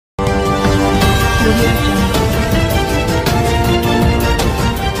audio jungle.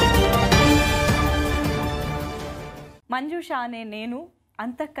 Manjusha అనే నేను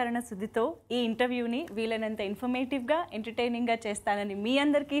అంతఃకరణ శుద్ధితో ఈ ఇంటర్వ్యూని వీలైనంత ఇన్ఫర్మేటివ్గా ఎంటర్టైనింగ్గా చేస్తానని మీ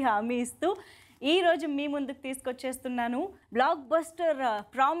అందరికీ హామీ ఇస్తూ ఈరోజు మీ ముందుకు తీసుకొచ్చేస్తున్నాను బ్లాక్ బస్టర్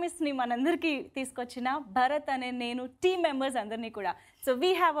ప్రామిస్ని మనందరికీ తీసుకొచ్చిన భరత్ అనే నేను టీమ్ మెంబర్స్ అందరినీ కూడా. So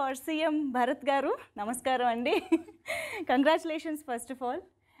we have our CM Bharat గారు. నమస్కారం అండి. Congratulations first of all.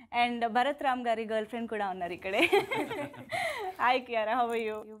 And Bharat Ram గారి గర్ల్ ఫ్రెండ్ కూడా ఉన్నారు ఇక్కడే. Hi Kiara, how are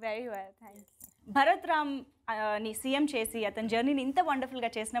you? Very well, thank you. Bharat Ram ని సీఎం చేసి అతని జర్నీని ఇంత వండర్ఫుల్గా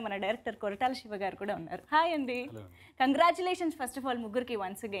చేసిన మన డైరెక్టర్ కొరటాల శివ గారు కూడా ఉన్నారు. హాయ్ అండి. కంగ్రాచులేషన్స్ ఫస్ట్ ఆఫ్ ఆల్ ముగ్గురికి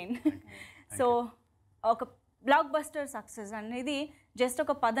వన్స్ అగైన్. సో ఒక బ్లాక్ బస్టర్ సక్సెస్ అనేది జస్ట్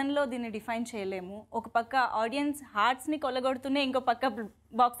ఒక పదంలో దీన్ని డిఫైన్ చేయలేము. ఒక పక్క ఆడియన్స్ హార్ట్స్ని కొల్లగొడుతూనే ఇంకో పక్క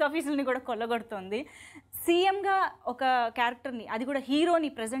బాక్స్ ఆఫీసులని కూడా కొల్లగొడుతుంది. సీఎంగా ఒక క్యారెక్టర్ని, అది కూడా హీరోని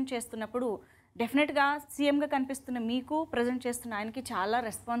ప్రజెంట్ చేస్తున్నప్పుడు డెఫినెట్గా సీఎంగా కనిపిస్తున్న మీకు ప్రజెంట్ చేస్తున్న ఆయనకి చాలా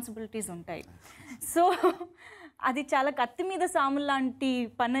రెస్పాన్సిబిలిటీస్ ఉంటాయి. సో అది చాలా కత్తి మీద సాములు లాంటి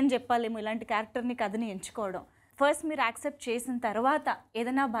పని అని చెప్పాలేమో ఇలాంటి క్యారెక్టర్ని, కథని ఎంచుకోవడం. ఫస్ట్ మీరు యాక్సెప్ట్ చేసిన తర్వాత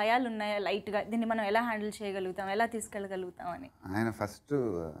ఏదైనా భయాలు ఉన్నాయా లైట్గా, దీన్ని మనం ఎలా హ్యాండిల్ చేయగలుగుతాం, ఎలా తీసుకెళ్ళగలుగుతాం అని? ఆయన ఫస్ట్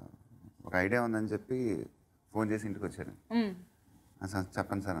ఒక ఐడియా ఉందని చెప్పి ఫోన్ చేసి ఇంటికి వచ్చారు. సార్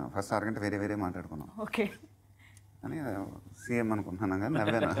చెప్పండి సార్, ఫస్ట్ అరగంట వేరే వేరే మాట్లాడుకున్నాం. ఓకే అని సీఎం అనుకుంటున్నాను కానీ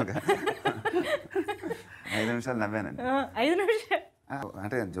నవ్వాను. 5 నిమిషాలు నవ్వానండి. 5 నిమిషాలు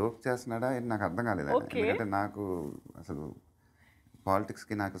అంటే జోక్ చేస్తున్నాడా నాకు అర్థం కాలేదు. ఎందుకంటే నాకు అసలు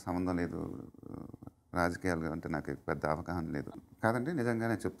పాలిటిక్స్కి నాకు సంబంధం లేదు, రాజకీయాలు అంటే నాకు పెద్ద అవగాహన లేదు. కాదండి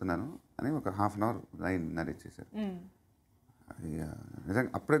నిజంగానే చెప్తున్నాను అని ఒక ½ అన్ అవర్ లైన్ నరేట్ చేశారు. అది నిజంగా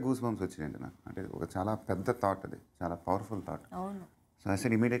అప్పుడే గూస్ బంప్స్ వచ్చినాయండి నాకు. అంటే ఒక చాలా పెద్ద థాట్, అది చాలా powerful thought. So I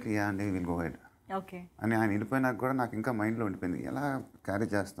said immediately yeah అండి విల్ గో హెడ్ అని. ఆయన వెళ్ళిపోయినాక కూడా నాకు ఇంకా మైండ్లో ఉండిపోయింది, ఎలా క్యారీ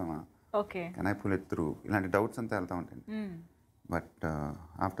చేస్తామా, can I pull it through, ఇలాంటి డౌట్స్ అంతా వెళ్తూ ఉంటాయి. బట్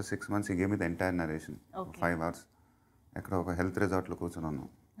ఆఫ్టర్ 6 months ఈ game the entire narration 5 hours ఎక్కడ ఒక హెల్త్ రిసార్ట్లో కూర్చొని ఉన్నాం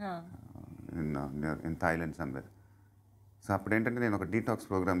ఇన్ థాయిలాండ్ సమ్వేర్. సో అప్పుడు ఏంటంటే నేను ఒక డీటాక్స్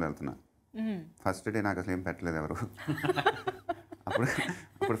ప్రోగ్రామ్లో వెళ్తున్నా. ఫస్ట్ డే నాకు అసలు ఏం పెట్టలేదు ఎవరు.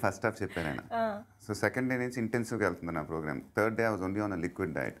 అప్పుడు ఫస్ట్ హాఫ్ చెప్పాను ఆయన. సో సెకండ్ డే నుంచి ఇంటెన్సివ్గా వెళ్తుంది నా programme. Third day I was only on a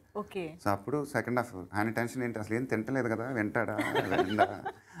liquid diet. So అప్పుడు సెకండ్ హాఫ్ ఆయన టెన్షన్ ఏంటి, అసలు ఏం తింటలేదు కదా, వెంటాడా వెండా.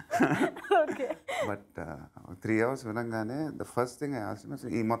 బట్ 3 hours వినంగానే the first thing I asked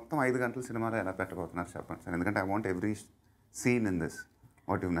him, ఈ మొత్తం 5 గంటల సినిమాలో ఎలా పెట్టబోతున్నారు చెప్పండి సార్, ఎందుకంటే I want every scene in this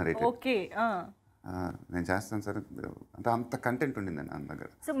what you narrated. నేను చేస్తాను సార్ అంటే అంత కంటెంట్ ఉండిందండి నా దగ్గర.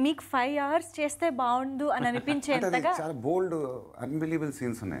 సో మీకు 5 hours చేస్తే బాగుండు అని అనిపించేంతగా చాలా బోల్డ్ అన్బిలీవబుల్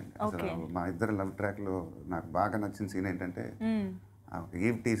సీన్స్ ఉన్నాయండి. అసలు మా ఇద్దరు లవ్ ట్రాక్లో నాకు బాగా నచ్చిన సీన్ ఏంటంటే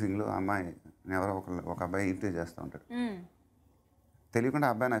ఈవ్ టీజింగ్లో అమ్మాయి ఎవరో ఒక అబ్బాయి ఈవ్ టీజ్ చేస్తూ ఉంటాడు. తెలియకుండా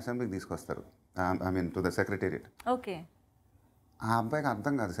అబ్బాయిని అసెంబ్లీకి తీసుకొస్తారు, I mean to the secretariat. ఆ అబ్బాయికి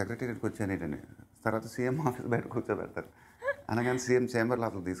అర్థం కాదు సెక్రటేరియట్కి వచ్చానేటండి. తర్వాత సీఎం ఆఫీస్ బయట కూర్చోబెడతారు, అనగానే సీఎం చేంబర్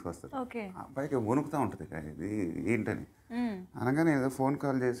లోపలికి తీసుకొస్తారు. ఆ అబ్బాయికి వణుకుతూ ఉంటుంది, ఇది ఏంటని. అనగానే ఏదో ఫోన్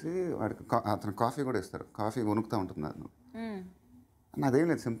కాల్ చేసి వాడికి అతను కాఫీ కూడా ఇస్తారు, కాఫీ వణుకుతూ ఉంటుంది. నాదేం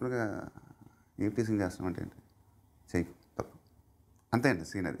లేదు, సింపుల్గా ఈవ్ టీజింగ్ చేస్తామంటే ఏంటి చెయ్యి తప్పు అంతే అండి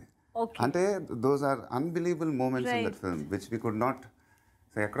సీన్. అది అంటే those are unbelievable moments in that film which we could not.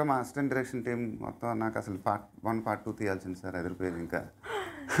 So ఎక్కడో మా అసిస్టెంట్ డైరెక్షన్ టీం మొత్తం నాకు అసలు part 1 part 2 తీయాల్సింది సార్, ఎదిరిపోయేది ఇంకా.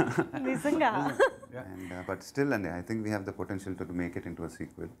 అండ్ బట్ స్టిల్ అండి I think we have the potential to make it into a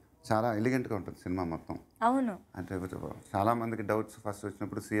sequel. చాలా ఎలిగెంట్గా ఉంటుంది cinema మొత్తం. అవును, అంటే చాలా మందికి డౌట్స్ ఫస్ట్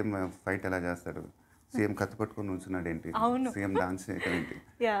వచ్చినప్పుడు సీఎం ఫైట్ ఎలా చేస్తాడు, సీఎం కత్తి పట్టుకొని ఉంచున్నాడు ఏంటి, సీఎం డాన్స్ చేయడం ఏంటి.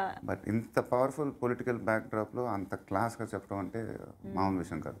 బట్ ఇంత పవర్ఫుల్ పొలిటికల్ బ్యాక్ డ్రాప్ లో అంత క్లాస్ గా చెప్పడం అంటే మామూలు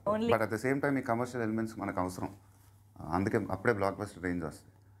విషయం కాదు. But at the same time ఈ కమర్షియల్ ఎలిమెంట్స్ మనకు అవసరం, అందుకే అప్పుడే బ్లాక్ బస్టర్ రేంజ్ వస్తుంది.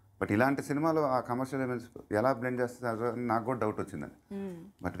 బట్ ఇలాంటి సినిమాలో ఆ కమర్షియల్ ఎలిమెంట్స్ ఎలా బ్లెండ్ చేస్తారు అని నాకు కూడా డౌట్ వచ్చిందండి.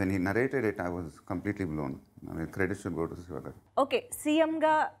 But when he narrated it I was completely blown. Credit should go to Shiva గారు. ఓకే,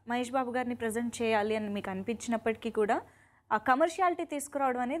 సీఎంగా మహేష్ బాబు గారిని ప్రజెంట్ చేయాలి అని మీకు అనిపించినప్పటికీ కూడా ఆ కమర్షియాలిటీ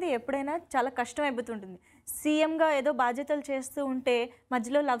తీసుకురావడం అనేది ఎప్పుడైనా చాలా కష్టం అయిపోతుంటుంది. సీఎంగా ఏదో బాధ్యతలు చేస్తూ ఉంటే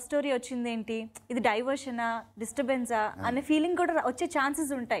మధ్యలో లవ్ స్టోరీ వచ్చింది ఏంటి, ఇది డైవర్షనా, డిస్టర్బెన్సా అనే ఫీలింగ్ కూడా వచ్చే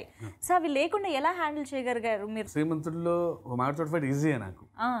ఛాన్సెస్ ఉంటాయి. సో అవి లేకుండా ఎలా హ్యాండిల్ చేయగలిగారు మీరు? శ్రీమంతుడిలో మాట ఫైట్ ఈజీ నాకు,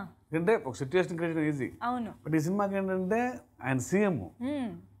 ఎందుకంటే ఒక సిచ్యువేషన్ క్రియేట్ చేయడం ఈజీ. అవును, బట్ ఈ సినిమాకి ఏంటంటే ఆయన సీఎం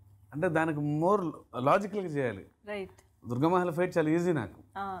అంటే దానికి మోర్ లాజికల్గా చేయాలి. రైట్, దుర్గామహల్ ఫైట్ చాలా ఈజీ నాకు.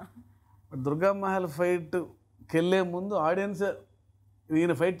 బట్ దుర్గామహల్ ఫైట్కి వెళ్ళే ముందు ఆడియన్స్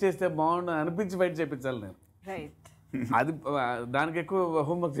ఈయన ఫైట్ చేస్తే బాగుండు అనిపించి ఫైట్ చేయించాలి నేను. రైట్, అది దానికి ఎక్కువ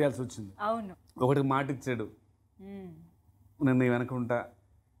హోంవర్క్ చేయాల్సి వచ్చింది. అవును, ఒకటి మాట ఇచ్చాడు, నేను నీ వెనక ఉంటా.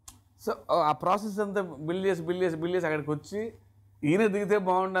 సో ఆ ప్రాసెస్ అంతా బిల్డ్ చేసి అక్కడికి వచ్చి ఈయన దిగితే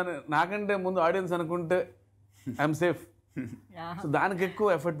బాగుండని నాకంటే ముందు ఆడియన్స్ అనుకుంటే ఐఎమ్ సేఫ్. సో దానికి ఎక్కువ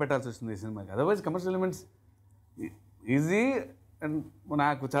ఎఫర్ట్ పెట్టాల్సి వస్తుంది ఈ సినిమాకి. Otherwise commercial elements easy and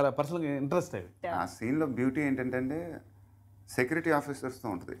నాకు చాలా పర్సనల్గా ఇంట్రెస్ట్ అయ్యి. ఆ సీన్లో బ్యూటీ ఏంటంటే సెక్యూరిటీ ఆఫీసర్స్తో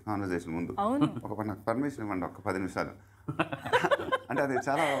ఉంటుంది కాన్వర్జేషన్ ముందు. నాకు పర్మిషన్ ఇవ్వండి ఒక 10 నిమిషాలు అంటే అది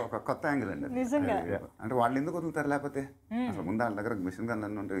చాలా ఒక కొత్త యాంగిల్ అండి. అంటే వాళ్ళు ఎందుకు వదులుతారు, లేకపోతే అసలు ముందు వాళ్ళ దగ్గర మిషన్ గన్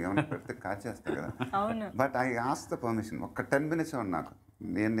అన్నీ ఉంటే ఏమైనా పెడితే కాల్చేస్తారు కదా. But I ask the permission. ఒక్క 10 minutes ఇవ్వండి నాకు,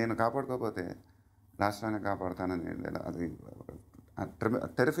 నేను కాపాడుకోకపోతే రాష్ట్రాన్ని కాపాడుతానని. అది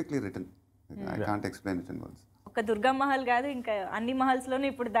టెరిఫిక్లీ return. I can't explain it in words. ఒక దుర్గా మహల్ కాదు, ఇంకా అన్ని మహల్స్లోనూ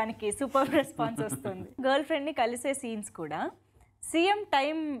ఇప్పుడు దానికి సూపర్ రెస్పాన్స్ వస్తుంది. గర్ల్ ఫ్రెండ్ని కలిసే సీన్స్ కూడా సీఎం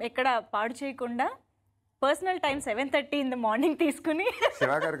టైం ఎక్కడ పాడు చేయకుండా personal time 7:30 in the morning తీసుకుని.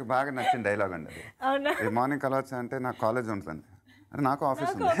 శివ గారికి బాగా నచ్చిన డైలాగ్ అండి అది. అవునా? మార్నింగ్ కలవచ్చు అంటే నాకు కాలేజ్ ఉంటుంది, అంటే నాకు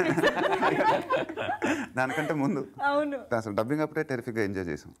ఆఫీస్ ఉంది. దానికంటే ముందు అవును, అసలు డబ్బింగ్ అప్పుడే టెరిఫిక్గా ఎంజాయ్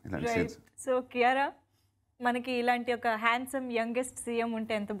చేసాం ఇలాంటి సీన్స్. సో కియారా, మనకి ఇలాంటి ఒక హ్యాండ్సమ్ యంగెస్ట్ సీఎం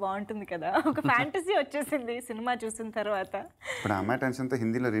ఉంటే ఎంత బాగుంటుంది కదా. ఒక ఫ్యాంటసీ వచ్చేసింది సినిమా చూసిన తర్వాత. ఇప్పుడు అమ్మాయి టెన్షన్తో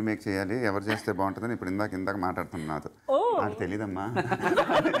హిందీలో రీమేక్ చేయాలి, ఎవరు చేస్తే బాగుంటుందని ఇప్పుడు ఇందాక మాట్లాడుతున్నాను. నాకు తెలీదమ్మా.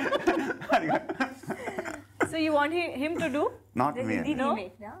 So you want him to do? Not me. No?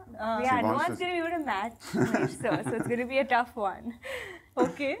 Yeah, no one's going to be able to match. So it's going to be a tough one.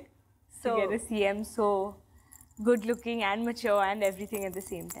 Okay. So to get a CM so good looking and mature and everything at the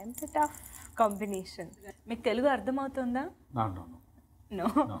same time. It's a tough combination. మీకు తెలుగు అర్థమవుతుందా? No.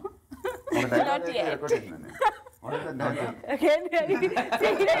 Not yet. Again,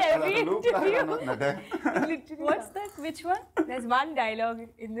 every interview. What's that? Which one? There's one dialogue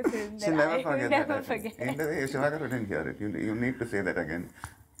in the film that I never forget. Shivaga didn't hear it. You need to say that again.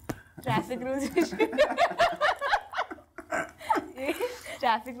 Traffic rules.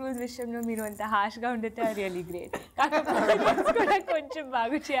 Traffic rules విషయంలో మీరు అంత హార్ష్గా ఉండేది really great. కాకపోతే కూడా కొంచెం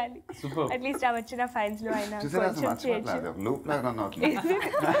బాగు చేయాలి. అట్లీస్ట్ ఆ వచ్చిన ఫైన్స్లో అయినా కొంచెం చేయొచ్చు.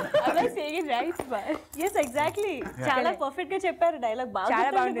 రైట్ బట్ ఎస్ ఎగ్జాక్ట్లీ చాలా పర్ఫెక్ట్గా చెప్పారు. డైలాగ్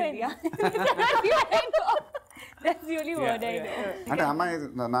చాలా బాగుంది. అంటే అమ్మాయి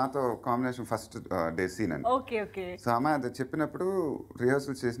నాతో కాంబినేషన్ ఫస్ట్ డే సీన్ అండి. Okay okay. సో అమ్మాయి అది చెప్పినప్పుడు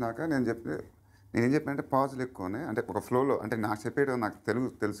రిహర్సల్ చేసినాక నేనేం చెప్పినంటే పాజులు ఎక్కువనే, అంటే ఒక ఫ్లోలో, అంటే నాకు చెప్పేయడం నాకు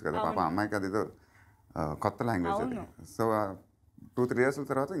తెలుసు కదా పాప అమ్మాయికి అది ఏదో కొత్త లాంగ్వేజ్ అది. సో 2-3 రిహర్సల్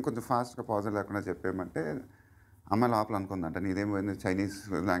తర్వాత ఇంకొంచెం ఫాస్ట్గా పాజులు లేకుండా చెప్పేయమంటే అమ్మాయి లోపల అనుకుందంట నీదేం పోయింది చైనీస్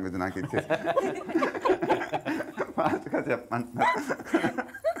లాంగ్వేజ్ నాకు ఇచ్చేసి ఫాస్ట్గా చెప్పమంటున్నారు.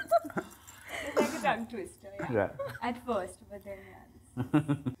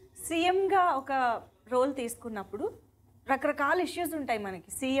 సీఎంగా ఒక రోల్ తీసుకున్నప్పుడు రకరకాల ఇష్యూస్ ఉంటాయి మనకి.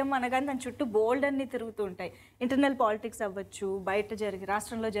 సీఎం అనగానే దాని చుట్టూ బోల్డ్ అన్ని తిరుగుతూ ఉంటాయి. ఇంటర్నల్ పాలిటిక్స్ అవ్వచ్చు, బయట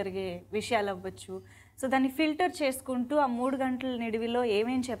రాష్ట్రంలో జరిగే విషయాలు అవ్వచ్చు. సో దాన్ని ఫిల్టర్ చేసుకుంటూ ఆ 3 గంటల నిడివిలో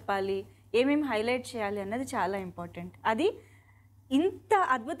ఏమేం చెప్పాలి, ఏమేమి హైలైట్ చేయాలి అన్నది చాలా ఇంపార్టెంట్. అది ఇంత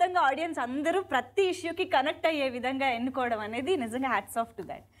అద్భుతంగా ఆడియన్స్ అందరూ ప్రతి ఇష్యూకి కనెక్ట్ అయ్యే విధంగా ఎన్నుకోవడం అనేది నిజంగా hats off to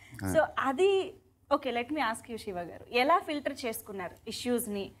that. So అది okay. Let me ask you Shiva గారు, ఎలా ఫిల్టర్ చేసుకున్నారు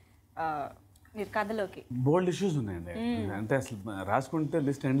ఇష్యూస్ని మీరు కథలోకి? బోల్డ్ ఇష్యూస్ ఉన్నాయండి. అంటే అసలు రాసుకుంటే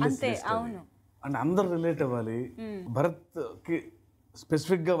లిస్ట్ ఎండ్లెస్ లిస్ట్. అంటే అందరు రిలేట్ అవ్వాలి. భరత్కి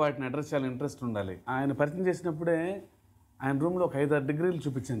స్పెసిఫిక్గా వాటిని అడ్రస్ చేయాలని ఇంట్రెస్ట్ ఉండాలి. ఆయన పరిచయం చేసినప్పుడే ఆయన రూమ్లో ఒక 5-6 డిగ్రీలు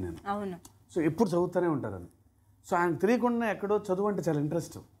చూపించాను నేను. అవును. సో ఎప్పుడు చదువుతూనే ఉంటారు అది. సో ఆయన తెలియకుండా ఎక్కడో చదువు అంటే చాలా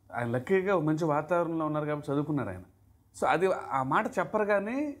ఇంట్రెస్ట్. ఆయన లక్కీగా మంచి వాతావరణంలో ఉన్నారు కాబట్టి చదువుకున్నారు ఆయన. సో అది ఆ మాట చెప్పరు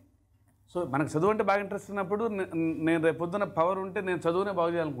కానీ, సో మనకు చదువు అంటే బాగా ఇంట్రెస్ట్ ఉన్నప్పుడు నేను రేపు పొద్దున పవర్ ఉంటే నేను చదువునే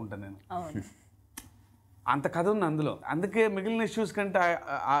బాగు చేయాలనుకుంటాను నేను. అంత కథ ఉంది అందులో. అందుకే మిగిలిన ఇష్యూస్ కంటే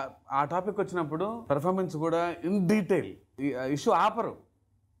ఆ టాపిక్ వచ్చినప్పుడు పెర్ఫార్మెన్స్ కూడా ఇన్ డీటెయిల్. ఇష్యూ ఆపరు,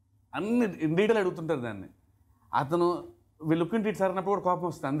 అన్ని ఇన్ డీటెయిల్ అడుగుతుంటారు దాన్ని. అతను వీళ్ళు లుక్ ఇంటి సార్ అన్నప్పుడు కూడా కోపం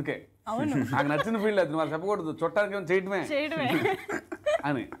వస్తుంది. అందుకే నాకు నచ్చిన ఫీల్డ్ అది, వాళ్ళు చెప్పకూడదు చుట్టానికి చేయడమే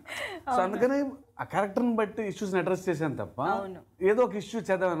అని. సో అందుకని ఆ క్యారెక్టర్ని బట్టి ఇష్యూస్ని అడ్రస్ చేశాను తప్ప ఏదో ఒక ఇష్యూ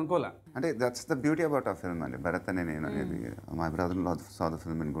చేద్దాం అనుకోలే. అంటే దట్స్ ద బ్యూటీ అబౌట్ ఆ ఫిల్మ్ అండి. భరత్ అనే నేను అనేది my brother saw the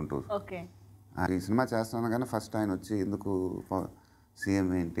film in Guntur. ఈ సినిమా చేస్తున్నాను కానీ ఫస్ట్ ఆయన వచ్చి ఎందుకు సీఎం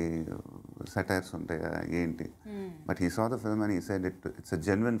ఏంటి, సెటైర్స్ ఉంటాయా ఏంటి, but he saw the film and he said it's a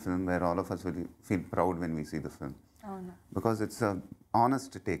genuine film where all of us will feel proud when we see the film. Because it's a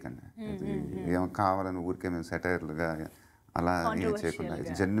honest take అండి. ఏమో కావాలని ఊరికే మేము సెటైర్లుగా అలా ఏం చేయకుండా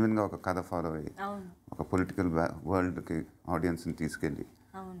ఇట్స్ జెన్యున్గా ఒక కథ ఫాలో అయ్యి ఒక పొలిటికల్ వరల్డ్కి ఆడియన్స్ని తీసుకెళ్ళి,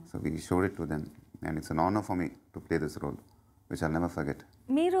 so we showed it to them and it's an honour for me to play this role which I'll never forget.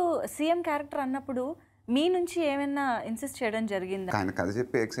 మీరు సీఎం క్యారెక్టర్ అన్నప్పుడు మీ నుంచి ఏమైనా ఇన్సిస్ట్ చేయడం జరిగిందా? ఆయన కథ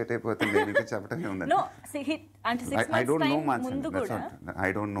చెప్పి ఎక్సైట్ అయిపోతే నేను చెప్పటమే ఉందండి. I don't know much.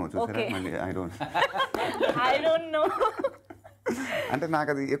 I don't know. చూసారా మళ్ళీ I don't know. అంటే నాకు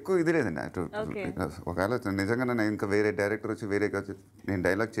అది ఎక్కువ ఇది లేదండి అటు ఒకవేళ నిజంగా నేను ఇంకా వేరే డైరెక్టర్ వచ్చి వేరే నేను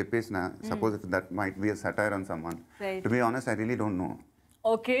డైలాగ్ చెప్పేసిన suppose that might be a satire on someone to be honest I really don't know.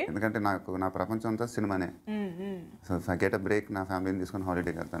 Okay. ఎందుకంటే నా ప్రపంచం అంతా సినిమానే. So I get a break నా ఫ్యామిలీని తీసుకొని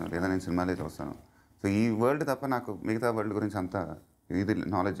హాలిడేకి వెళ్తాను, లేదా నేను సినిమాలే చూస్తాను. సో ఈ వరల్డ్ తప్ప నాకు మిగతా వరల్డ్ గురించి అంత ఇది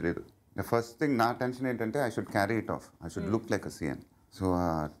నాలెడ్జ్ లేదు. ద ఫస్ట్ థింగ్ నా టెన్షన్ ఏంటంటే I should carry it of, I should look like a సీఎన్. So ఆ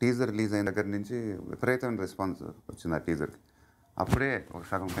టీజర్ రిలీజ్ అయిన దగ్గర నుంచి విపరీతమైన రెస్పాన్స్ వచ్చింది ఆ టీజర్కి. అప్పుడే ఒక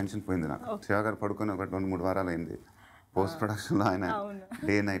సగం టెన్షన్ పోయింది నాకు. శివ గారు పడుకొని ఒక 2-3 వారాలు అయింది పోస్ట్ ప్రొడక్షన్లో, ఆయన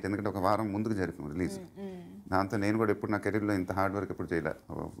డే నైట్. ఎందుకంటే ఒక వారం ముందుకు జరిపింది రిలీజ్. దాంతో నేను కూడా ఎప్పుడు నా కెరీర్లో ఇంత హార్డ్ వర్క్ ఎప్పుడు చేయలే.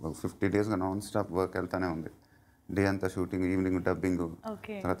 50 డేస్గా నాన్ స్టాప్ వర్క్ వెళ్తానే ఉంది. డే అంతా షూటింగ్, ఈవినింగ్ డబ్బింగ్,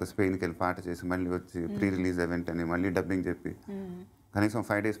 తర్వాత స్పెయిన్కి వెళ్ళి పాట చేసి మళ్ళీ వచ్చి ప్రీ రిలీజ్ ఈవెంట్ అని మళ్ళీ డబ్బింగ్ చెప్పి కనీసం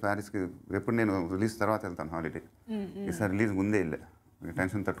 5 డేస్ ప్యారిస్కి. ఎప్పుడు నేను రిలీజ్ తర్వాత వెళ్తాను హాలిడే, ఈసారి రిలీజ్ ముందే వెళ్ళా,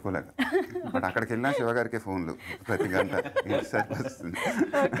 టెన్షన్ తట్టుకోలేక. బట్ అక్కడికి వెళ్ళినా శివ గారికి ఫోన్లు ప్రతి గంట ఈసారి వస్తుంది.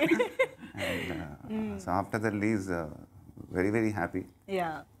 So after the release very very happy.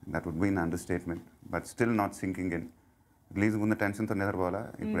 That would be an under statement, but still not sinking in. Release ముందు టెన్షన్తో నిద్రపోవాలా,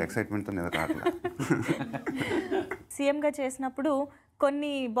 ఇప్పుడు ఎక్సైట్మెంట్తో నిద్ర రావట్లేదు. సీఎంగా చేసినప్పుడు కొన్ని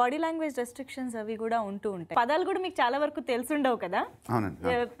బాడీ లాంగ్వేజ్ రెస్ట్రిక్షన్స్ అవి కూడా ఉంటూ ఉంటాయి. పదాలు కూడా మీకు చాలా వరకు తెలుసుండవు కదా.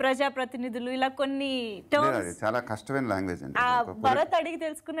 అవునండి. ప్రజాప్రతినిధులు ఇలా కొన్ని అది చాలా కష్టమైన లాంగ్వేజ్ అండి. భరత్ అడిగి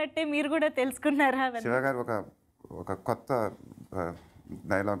తెలుసుకున్నట్టే మీరు కూడా తెలుసుకున్నారా? శివ గారు ఒక కొత్త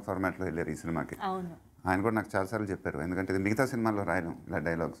డైలాగ్ ఫార్మాట్లో వెళ్ళారు ఈ సినిమాకి. అవును. ఆయన కూడా నాకు చాలాసార్లు చెప్పారు, ఎందుకంటే ఇది మిగతా సినిమాల్లో రాయడం ఇలా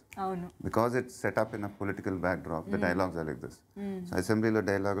డైలాగ్స్. అవును. Because it's setup in a political back drop, the dialogues are like this. So అసెంబ్లీలో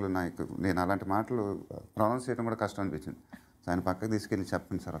డైలాగులు నేను అలాంటి మాటలు ప్రొనౌన్స్ చేయడం కూడా కష్టం అనిపించింది. సో ఆయన పక్కకి తీసుకెళ్ళి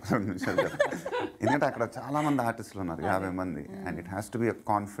చెప్పండి సార్ ఒక 2 నిమిషాలు. ఎందుకంటే అక్కడ చాలామంది ఆర్టిస్టులు ఉన్నారు, 50 మంది, and it has to be a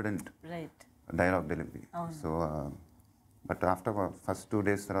confident dialogue delivery. So but after first 2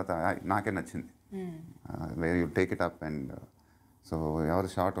 days తర్వాత నాకే నచ్చింది. Where you take it up and so ఎవరు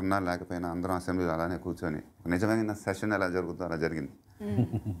షార్ట్ ఉన్నా లేకపోయినా అందరం అసెంబ్లీలో అలానే కూర్చొని నిజమైన సెషన్ ఎలా జరుగుతుందో అలా జరిగింది.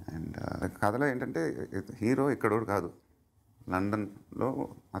 అండ్ కథలో ఏంటంటే హీరో ఇక్కడోడు కాదు, లండన్లో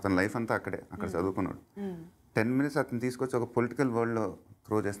అతని లైఫ్ అంతా అక్కడ చదువుకున్నాడు. 10 minutes అతను తీసుకొచ్చి ఒక పొలిటికల్ వరల్డ్లో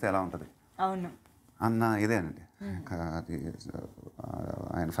త్రో చేస్తే ఎలా ఉంటుంది అన్న ఇదేనండి. అది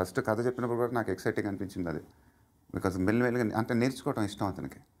ఆయన ఫస్ట్ కథ చెప్పినప్పుడు కూడా నాకు ఎక్సైటింగ్ అనిపించింది అది. బికాజ్ మెల్లిమెల్లిగా అంటే నేర్చుకోవడం ఇష్టం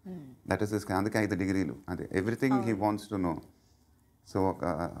అతనికి. దట్ ఈస్ అందుకే 5 degrees, అదే everything he wants to know. So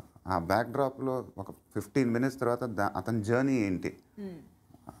ఆ బ్యాక్ డ్రాప్లో ఒక 15 minutes తర్వాత అతని జర్నీ ఏంటి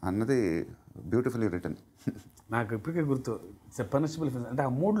అన్నది బ్యూటిఫుల్లీ రిటర్న్. నాకు ఇప్పటికే గుర్తు, ఇట్స్ ఎ పనిషబుల్ అఫెన్స్. అంటే ఆ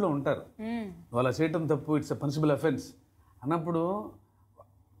మూడ్లో ఉంటారు, వాళ్ళ చేయటం తప్పు, ఇట్స్ ఎ పనిషబుల్ అఫెన్స్ అన్నప్పుడు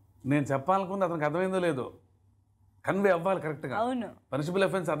నేను చెప్పాలనుకుంది అతనికి అర్థమైందో లేదో కన్వే అవ్వాలి కరెక్ట్గా. పనిషబుల్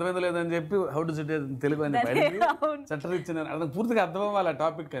అఫెన్స్ అర్థమైందో లేదో అని చెప్పి హౌ డు ఇట్ తెలుగు అని చట్టం ఇచ్చిన అతనికి పూర్తిగా అర్థం అవ్వాలి ఆ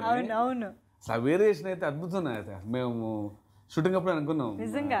టాపిక్ అని. అసలు ఆ వేరియేషన్ అయితే అద్భుతం. అయితే మేము షూటింగ్ అప్పుడు అనుకున్నాం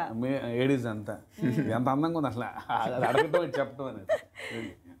ఏడీస్ అంతా ఎంత అందంగా ఉంది అసలు అడగటం చెప్పడం అనేది.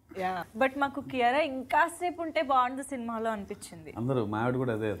 బట్ మాకు కియారా ఇంకా సేపు ఉంటే బాగుంది సినిమాలో అనిపించింది. అందరూ మా ఆవిడ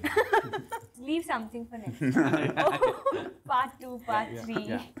కూడా అదే. Leave something for next. Part 2, Part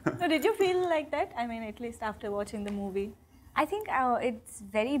 3. So did you feel like that? I mean, at least after watching the movie. I think it's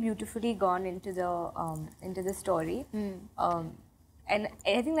very beautifully gone into the story. And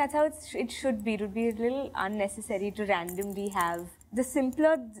I think that's how it should be. It would be a little unnecessary to randomly have the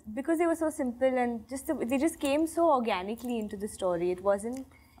simpler, because they were so simple and they just came so organically into the story. It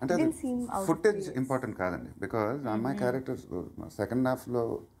didn't seem out of footage place. Important కాదండి. Because అమ్మాయి character second హాఫ్లో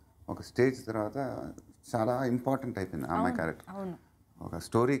ఒక stage తర్వాత చాలా important అయిపోయింది ఆ అమ్మాయి character. ఒక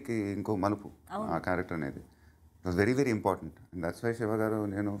స్టోరీకి ఇంకో మలుపు ఆ క్యారెక్టర్ అనేది. It was very very important. And that's why Shiva గారు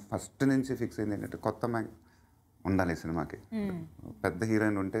నేను ఫస్ట్ నుంచి ఫిక్స్ అయింది ఏంటంటే కొత్త అమ్మాయి ఉండాలి సినిమాకి. పెద్ద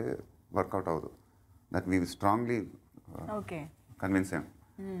హీరోయిన్ ఉంటే వర్కౌట్ అవ్వదు. దట్ వీ స్ట్రాంగ్లీ కన్విన్స్ అయ్యాం.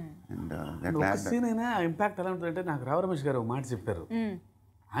 అండ్ సీన్ అయినా ఇంపాక్ట్ ఎలా ఉంటుందంటే నాకు రావు రమేష్ గారు మాట చెప్పారు,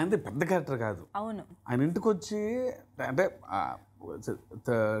 ఆయనది పెద్ద క్యారెక్టర్ కాదు, ఆయన ఇంటికి వచ్చి అంటే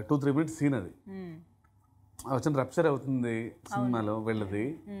 2-3 minutes సీన్ అది వచ్చిన రప్చర్ అవుతుంది సినిమాలో వెళ్ళది.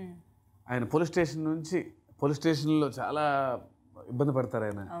 ఆయన పోలీస్ స్టేషన్లో చాలా ఇబ్బంది పడతారు.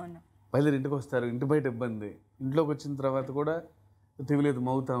 ఆయన బయలుదేరి ఇంటికి వస్తారు, ఇంటి బయట ఇబ్బంది, ఇంట్లోకి వచ్చిన తర్వాత కూడా టీవీ లేదు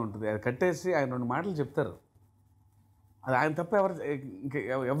మౌతా ఉంటుంది. అది కట్టేసి ఆయన 2 మాటలు చెప్తారు. అది ఆయన తప్ప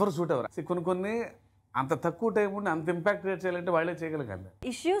ఎవరు సూట్ అవ్వరు. కొన్ని అంత తక్కువ టైం ఉండి అంత ఇంపాక్ట్ క్రియేట్ చేయాలంటే వాళ్ళే చేయగలగాలి.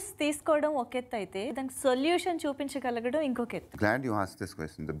 ఇష్యూస్ తీసుకోవడం ఒక ఎత్తు అయితే దానికి సొల్యూషన్ చూపించగలగడం ఇంకొక ఎత్తు. Glad you asked this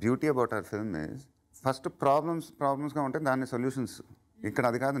question. The beauty about our film is first ప్రాబ్లమ్స్గా ఉంటే దాన్ని సొల్యూషన్స్. ఇక్కడ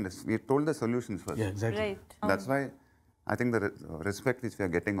అది కాదండి, we told the solutions first. That's why I think the respect which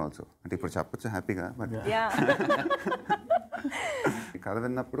we are getting also. అంటే ఇప్పుడు చెప్పొచ్చు హ్యాపీగా, బట్ కథ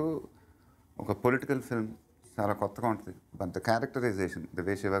విన్నప్పుడు ఒక పొలిటికల్ ఫిల్మ్ చాలా కొత్తగా ఉంటుంది. But the characterisation, the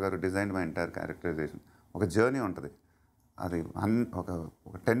way Shiva గారు డిజైన్ మై ఎంటైర్ క్యారెక్టరైజేషన్, ఒక జర్నీ ఉంటుంది. అది ఒక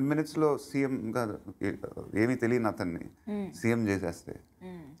 10 minutesలో సీఎంగా ఏమీ తెలియని అతన్ని సీఎం చేసేస్తే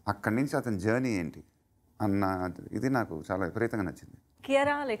అక్కడి నుంచి అతని జర్నీ ఏంటి అన్న ఇది నాకు చాలా విపరీతంగా నచ్చింది.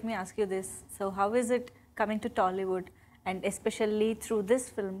 Kiara, let me ask you this. So how is it coming to Tollywood and especially through this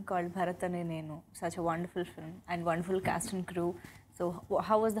film called Barath and Nenu, such a wonderful film and wonderful cast and crew. So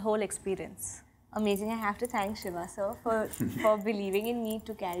how was the whole experience? Amazing. I have to thank Shiva sir for believing in me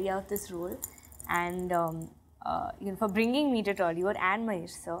to carry out this role, and for bringing me to Tollywood, and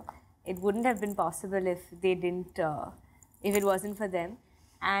Mahesh sir. It wouldn't have been possible if they didn't, if it wasn't for them.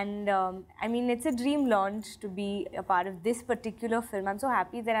 And I mean, it's a dream launch to be a part of this particular film. I'm so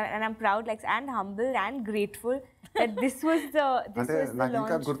happy that and I'm proud, like, and humble and grateful that this was the నాకు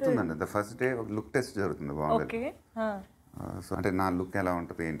ఇంకా launch గుర్తుందండి, the first day look test జరుగుతుంది బాగుంది. Okay. So అంటే నా look ఎలా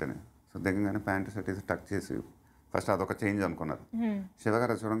ఉంటుంది ఏంటని, సో దిగంగానే ప్యాంటు షర్ట్ వేసి టక్ చేసి ఫస్ట్ అదొక చేంజ్ అనుకున్నారు. శివ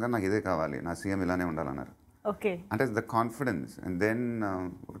గారు చూడంగా నాకు ఇదే కావాలి, నా సీఎం ఇలానే ఉండాలన్నారు. Okay. అంటే the confidence. And then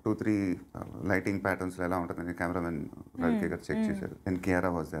 2-3 lighting ప్యాటర్న్స్లో ఎలా ఉంటుందని కెమెరామెన్ రవికే గారు చెక్ చేశారు. And Kiara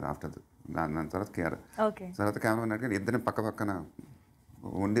was there after దాని తర్వాత కియారా. Okay. తర్వాత కెమెరామెన్ అడిగారు ఇద్దరిని పక్క పక్కన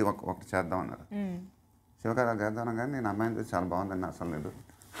ఉండి ఒకటి చేద్దాం అన్నారు. శివగారు చేద్దాం కానీ నేను అమ్మాయిని చూసి చాలా బాగుందని అసలు లేదు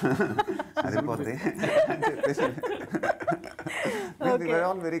అది పోతే అని చెప్పేసి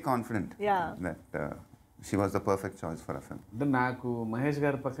all very confident that she was the perfect choice for a film. అంటే నాకు మహేష్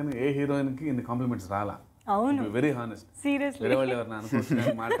గారి పక్కన ఏ హీరోయిన్కి ఇన్ని కాంప్లిమెంట్స్ రాలా. అవును, వెరీ హానెస్ట్. సీరియస్లీ వేరే వాళ్ళు ఎవరు అనుకుంటున్న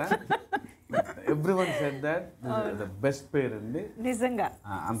మాట everyone said that the best పేర్ అండి. నిజంగా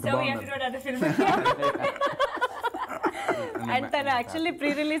అంత బాగుంది. అండ్ తను యాక్చువల్లీ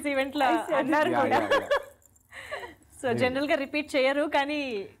ప్రీ రిలీజ్ ఈవెంట్ లో అన్నారు కూడా. సో జనరల్ గా రిపీట్ చేయరు కానీ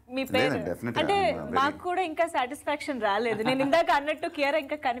మీ పేరు అంటే మాకు కూడా ఇంకా సాటిస్ఫాక్షన్ రాలేదు. నేను ఇందాక అన్నట్టు కియారా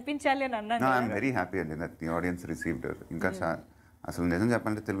ఇంకా కనిపించాలి అని అన్నాను. ఐఎమ్ వెరీ హ్యాపీ అండి that the audience received her. ఇంకా అసలు నిజం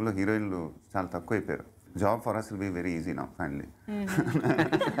చెప్పాలంటే తెలుగులో హీరోయిన్లు చాలా తక్కువ అయిపోయారు. Job for us will be very easy now finally.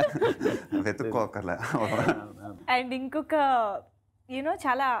 వెతుక్కోకర్లే. And ఇంకొక యూనో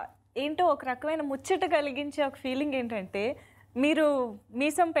చాలా ఏంటో ఒక రకమైన ముచ్చట కలిగించే ఒక ఫీలింగ్ ఏంటంటే మీరు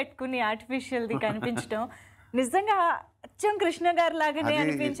మీసం పెట్టుకుని ఆర్టిఫిషియల్ది కనిపించడం నిజంగా అచ్చం కృష్ణ గారు లాగానే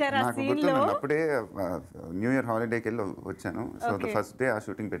అనిపించారు ఆ సీన్ లో. అప్పుడే న్యూ ఇయర్ హాలిడేకి వెళ్ళి వచ్చాను. సో ద ఫస్ట్ డే ఆ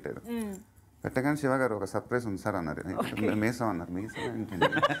షూటింగ్ పెట్టారు. పెట్టగానే శివ గారు ఒక సర్ప్రైజ్ ఉంది సార్ అన్నారు. మీసం అన్నారు. మీసం ఏంటండి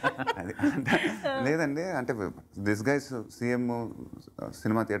అది లేదండి అంటే దిస్ గైస్ సీఎం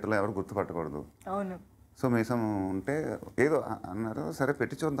సినిమా థియేటర్లో ఎవరు గుర్తుపట్టకూడదు. అవును. సో మీసం ఉంటే ఏదో అన్నారు. సరే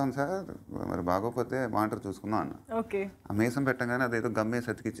పెట్టి చూద్దాం సార్, మరి బాగోపోతే మానిటర్ చూసుకుందాం అన్న. ఓకే. ఆ మీసం పెట్టగానే అదేదో గమ్మేసి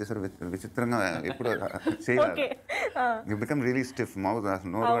అతికిచ్చేసారు. విచిత్రంగా ఎప్పుడు చేయాలి. You become really stiff mouth,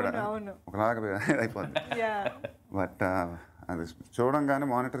 అసలు నోరు కూడా ఒకలాగా అయిపోతుంది. బట్ అది చూడంగానే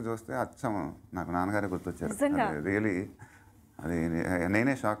మానిటర్ చూస్తే అచ్చం నాకు నాన్నగారే గుర్తొచ్చారు. రియలీ అది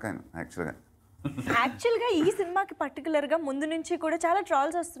నేనే షాక్ అయ్యాను యాక్చువల్గా. యాక్చువల్గా ఈ సినిమాకి పర్టికులర్గా ముందు నుంచి కూడా చాలా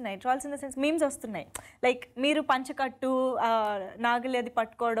ట్రాల్స్ వస్తున్నాయి. Trolls in the sense memes వస్తున్నాయి. లైక్ మీరు పంచకట్టు నాగలి అది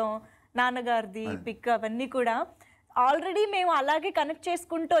పట్టుకోవడం, నాన్నగారిది పిక్ అవన్నీ కూడా ఆల్రెడీ మేము అలాగే కనెక్ట్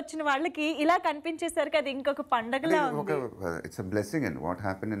చేసుకుంటూ వచ్చిన వాళ్ళకి ఇలా కనిపించేసరికి అది ఇంకొక పండగలా ఉంది. It's a blessing and what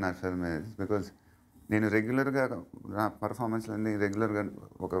happened in our film is because నేను రెగ్యులర్గా నా పర్ఫార్మెన్స్లన్నీ రెగ్యులర్గా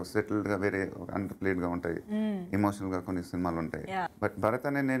ఒక సెటిల్డ్గా వేరే అండర్ ప్లేడ్గా ఉంటాయి, ఎమోషనల్గా కొన్ని సినిమాలు ఉంటాయి. బట్ భరత్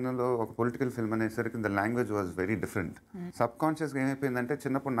అనే నేనులో ఒక పొలిటికల్ ఫిల్మ్ అనేసరికి the language was very different. Sub కాన్షియస్గా ఏమైపోయిందంటే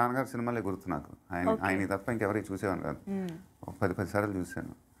చిన్నప్పుడు నాన్నగారు సినిమాలే గుర్తు నాకు. ఆయన తప్ప ఇంకెవరికి చూసేవాను కాదు. 10 సార్లు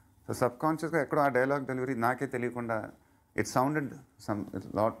చూశాను. సో సబ్ కాన్షియస్గా ఎక్కడో ఆ డైలాగ్ డెలివరీ నాకే తెలియకుండా it sounded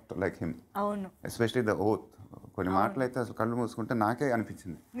lot like him. అవును. Especially the oath. కొన్ని మాటలు అయితే అసలు కళ్ళు మూసుకుంటే నాకే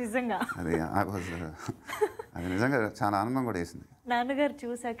అనిపించింది నిజంగా. అది నిజంగా చాలా ఆనందం కూడా వేసింది. నాన్నగారు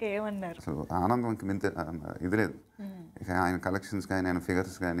చూసాక ఏమన్నారు? అసలు ఆనందంకి మింత ఇది లేదు. ఇక ఆయన కలెక్షన్స్ కానీ ఆయన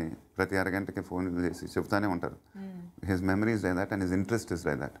ఫిగర్స్ కానీ ప్రతి అరగంటకి ఫోన్ చేసి చెప్తానే ఉంటారు. His memories like that and his interest is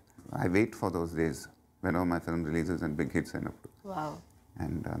like that. I wait for those days when my film releases and big hits అయినప్పుడు.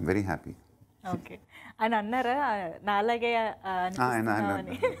 And I'm very happy. Okay. ఆయన అన్నారా నాలాగే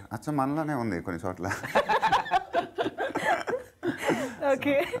అచ్చం మనలోనే ఉంది కొన్ని చోట్ల.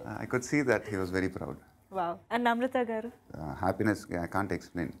 Okay. I could see that he was very proud. Wow. And నమ్రత గారు? Happiness I can't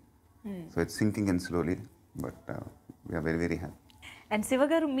explain. So it's sinking in slowly but we are very very happy. And Shiva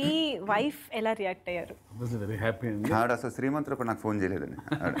గారు మీ వైఫ్ ఎలా రియాక్ట్ అయ్యారు? వెరీ హ్యాపీ అండి. ఆవిడ అసలు శ్రీమంతుడు నాకు ఫోన్ చేయలేదండి.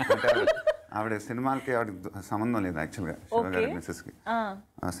 ఆవిడ సినిమాలకి ఆవిడ సంబంధం లేదు యాక్చువల్గా. శివ గారి మిస్సెస్కి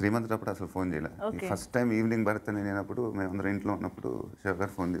శ్రీమంతుడప్పుడు అసలు ఫోన్ చేయలేదు. ఫస్ట్ టైం ఈవినింగ్ భరత్ నేనప్పుడు మేమందరం ఇంట్లో ఉన్నప్పుడు శివ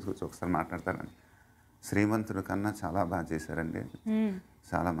గారు ఫోన్ తీసుకొచ్చి ఒకసారి మాట్లాడతారని. శ్రీమంతుడు కన్నా చాలా బాగా చేశారండి,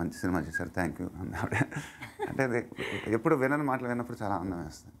 చాలా మంచి సినిమా చేశారు, థ్యాంక్ యూ అంది ఆవిడ. అంటే ఎప్పుడు వినని మాటలు విన్నప్పుడు చాలా ఆనందం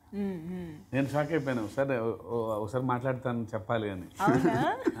వేస్తుంది. నేను షాక్ అయిపోయాను, ఒకసారి మాట్లాడతాను చెప్పాలి అని.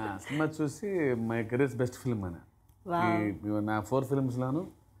 సినిమా చూసి మై కెరీర్స్ బెస్ట్ ఫిల్మ్ అని, నా 4 ఫిల్మ్స్లోనూ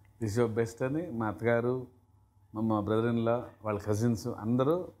దిస్ యువర్ బెస్ట్ అని మా అత్తగారు, మా బ్రదర్ ఇన్ లా, వాళ్ళ కజిన్స్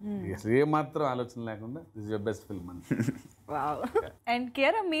అందరూ అసలు ఏమాత్రం ఆలోచన లేకుండా దిస్ యువర్ బెస్ట్ ఫిల్మ్ అని. అండ్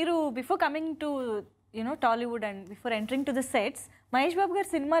కేరా, మీరు before coming to Tollywood and before entering to the sets, Mahesh Babu గారి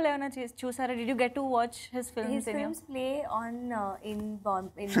సినిమాలు ఏమైనా చూసారా? Did you get to watch his films? His films play on in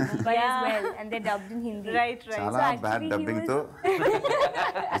Mumbai as well, and they're dubbed in Hindi. Right. చాలా bad dubbing తో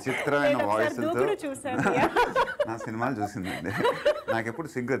విచిత్రమైన voice తో నా సినిమాలు చూసిందండి. నాకు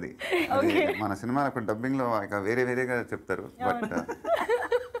ఎప్పుడు సిగ్గది. మన సినిమా అక్కడ డబ్బింగ్ లో వేరేగా చెప్తారు.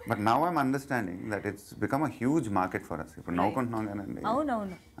 But now I'm understanding that it's become a huge market for us. ఇప్పుడు నవ్వుకుంటున్నాం కానండి.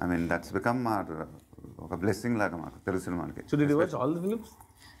 అవునవును. ఐ మీన్ దట్స్ బికమ్ ఒక బ్లెస్సింగ్ లాగా మాకు తెలుసు సినిమాకి. So did you watch all the films?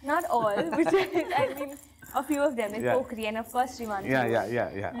 Not all, which I mean a few of them, like Pokri and of course Srimanti.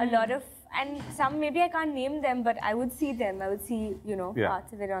 Yeah. A lot of, and some maybe I can't name them, but I would see them. I would see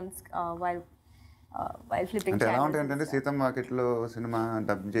parts of it on while flipping అంటే ఎలా channels. ఉంటాయంటే సీతమ్మ మార్కెట్లో cinema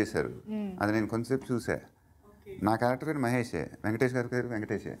dub చేశారు, అది నేను కొంచెంసేపు చూసా. నా క్యారెక్టర్ పేరు మహేషే, వెంకటేష్ గారి పేరు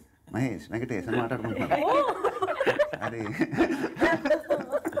వెంకటేషే, మహేష్ వెంకటేష్ అని మాట్లాడుకుంటున్నాను. అది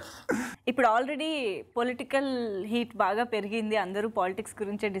ఇప్పుడు ఆల్రెడీ పొలిటికల్ హీట్ బాగా పెరిగింది, అందరూ పాలిటిక్స్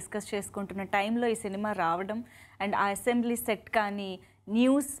గురించే డిస్కస్ చేసుకుంటున్న టైంలో ఈ సినిమా రావడం అండ్ ఆ అసెంబ్లీ సెట్ కానీ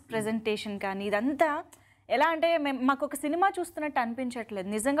న్యూస్ ప్రజెంటేషన్ కానీ ఇదంతా ఎలా అంటే మాకు ఒక సినిమా చూస్తున్నట్టు అనిపించట్లేదు,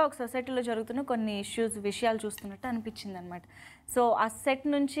 నిజంగా ఒక సొసైటీలో జరుగుతున్న కొన్ని విషయాలు చూస్తున్నట్టు అనిపించింది అనమాట. సో ఆ సెట్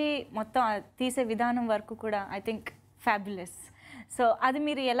నుంచి మొత్తం తీసే విధానం వరకు కూడా ఐ థింక్ ఫ్యాబులస్. సో అది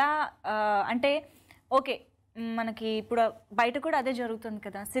మీరు ఎలా అంటే ఓకే, మనకి ఇప్పుడు బయట కూడా అదే జరుగుతుంది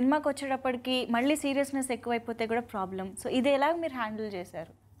కదా, సినిమాకి వచ్చేటప్పటికి మళ్ళీ సీరియస్నెస్ ఎక్కువైపోతే కూడా ప్రాబ్లం. సో ఇది ఎలా మీరు హ్యాండిల్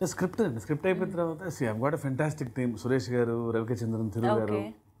చేశారు? స్క్రిప్ట్ అయిపోయిన తర్వాత I got a fantastic team. Suresh గారు, రవికే చంద్రన్, తిరుగు గారు,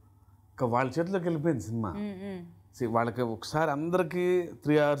 వాళ్ళ చేతిలోకి వెళ్ళిపోయింది సినిమా. వాళ్ళకి ఒకసారి అందరికీ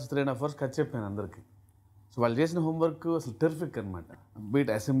 3 hours 3.5 hours ఖర్చు చెప్పాను అందరికీ. సో వాళ్ళు చేసిన హోంవర్క్ అసలు టెరిఫిక్ అనమాట.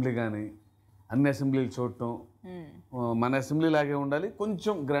 బీట్ అసెంబ్లీ కానీ అన్ని అసెంబ్లీలు చూడటం, మన అసెంబ్లీ లాగే ఉండాలి,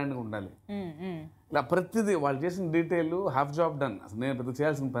 కొంచెం గ్రాండ్గా ఉండాలి, ఇలా ప్రతిదీ వాళ్ళు చేసిన డీటెయిల్ హాఫ్ జాబ్ డన్. అసలు నేను పెద్ద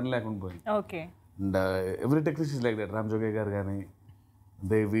చేయాల్సిన పని లేకుండా పోయింది. And every technician like that, Ram జోగే గారు కానీ,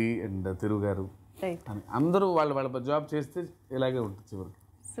 దేవి అండ్ తిరుగు గారు, అందరూ వాళ్ళ జాబ్ చేస్తే ఇలాగే ఉంటుంది చివరికి.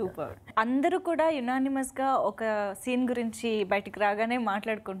 సూపర్. అందరూ కూడా యునానిమస్గా ఒక సీన్ గురించి బయటికి రాగానే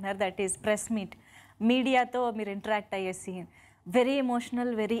మాట్లాడుకుంటున్నారు, దట్ ఈస్ ప్రెస్ మీట్. మీడియాతో మీరు ఇంటరాక్ట్ అయ్యే scene very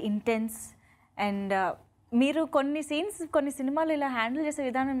emotional, very intense. And మీరు కొన్ని సినిమాలు ఇలా హ్యాండిల్ చేసే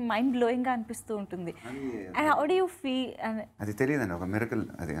విధానం మైండ్ బ్లోయింగ్గా అనిపిస్తూ ఉంటుంది. And how do you feel? అది తెలియదండి, ఒక మిరకల్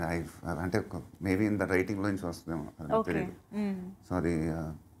అది. అంటే మేబీ ఇన్ ద రైటింగ్లో నుంచి వస్తుందేమో, అది తెలియదు. సో అది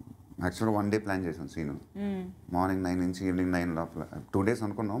యాక్చువల్గా 1 day ప్లాన్ చేసాం సీను. మార్నింగ్ 9 నుంచి ఈవినింగ్ 9 లోపల 2 days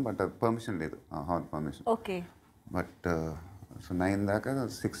అనుకున్నాం, బట్ పర్మిషన్ లేదు, హాల్ పర్మిషన్. బట్ సో 9 దాకా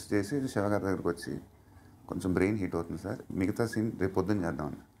 6 చేసి శివ గారి దగ్గరకు వచ్చి కొంచెం బ్రెయిన్ హీట్ అవుతుంది సార్, మిగతా సీన్ రేపు పొద్దున్న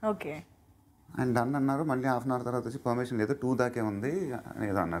చేద్దామని. అండ్ అన్నారు. మళ్ళీ 1/2 hour తర్వాత వచ్చి పర్మిషన్ లేదు, 2 దాకే ఉంది అని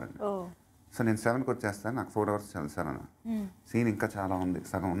ఏదో అన్నారండి. సో నేను 7కి వచ్చేస్తాను, నాకు 4 hours చాలు సార్ అన్న. సీన్ ఇంకా చాలా ఉంది,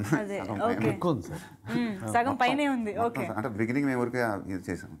 సగం ఉంది, సగం పైనే ఉంది. అంటే బిగినింగ్ మేము ఊరికే ఇది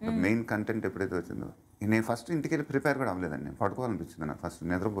చేసాం. మెయిన్ కంటెంట్ ఎప్పుడైతే వచ్చిందో, నేను ఫస్ట్ ఇంటికి వెళ్ళి ప్రిపేర్ కూడా అవ్వలేదండి. నేను పడుకోవాలనిపించింది నాకు ఫస్ట్,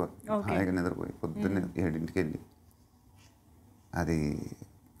 హాయిగా నిద్రపోయి పొద్దున్నే 7ంటికి వెళ్ళి అది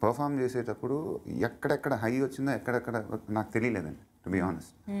పర్ఫామ్ చేసేటప్పుడు ఎక్కడెక్కడ హై వచ్చిందో ఎక్కడెక్కడ నాకు తెలియలేదండి, to be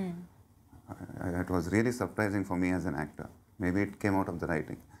honest. It was really surprising for me as an actor. Maybe it came out of the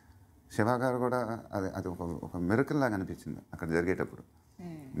writing. Shiva గారు కూడా అది ఒక మిరకల్ లాగా అనిపించింది అక్కడ జరిగేటప్పుడు.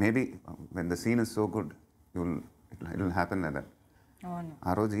 Maybe when the scene is so good it will happen like that.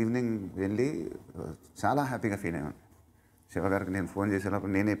 ఆ రోజు ఈవినింగ్ వెళ్ళి చాలా హ్యాపీగా ఫీల్ అయ్యాను. శివ గారికి నేను ఫోన్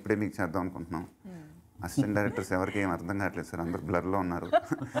చేసేటప్పుడు, నేను ఎప్పుడే మీకు చేద్దాం అనుకుంటున్నాం, అసిస్టెంట్ డైరెక్టర్స్ ఎవరికి ఏం అర్థం కావట్లేదు సార్, అందరు బ్లర్లో ఉన్నారు,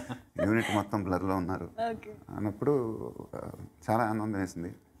 యూనిట్ మొత్తం బ్లర్లో ఉన్నారు అన్నప్పుడు చాలా ఆనందం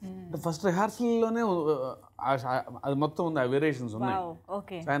వేసింది. ఫస్ట్ రిహార్సల్లోనే అది మొత్తం ఉంది, ఆ వేరియేషన్స్ ఉన్నాయి.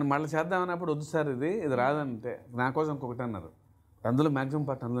 ఆయన మళ్ళీ చేద్దామన్నప్పుడు వద్దు సార్ ఇది రాదంటే నా కోసం ఇంకొకటి అన్నారు. అందులో మ్యాక్సిమం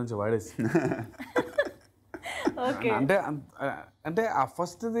పార్ట్ అందులో నుంచి వాడేసి అంటే ఆ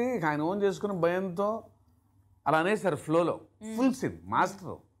ఫస్ట్ది ఆయన ఓన్ చేసుకుని భయంతో అలా అనేసారు ఫ్లోలో. Full scene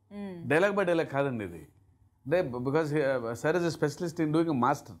master, dialogue by dialogue కాదండి ఇది. అంటే because sir is specialist in doing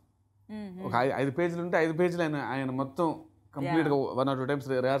master. ఒక 5 పేజీలు ఉంటే 5 పేజీలు ఆయన మొత్తం కంప్లీట్గా 1 or 2 times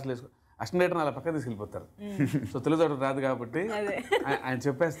రిహార్సల్ వేసుకో. అసిస్టెంట్ డైరెక్టర్ అలా పక్కన తీసుకెళ్ళిపోతారు. సో తెలుగు రాదు కాబట్టి ఆయన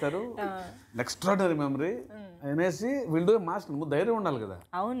చెప్పేస్తారు. ఎక్స్ట్రాడనరీ మెమరీ అనేసి విల్ డూ మాస్టర్. ముందు ధైర్యం ఉండాలి కదా,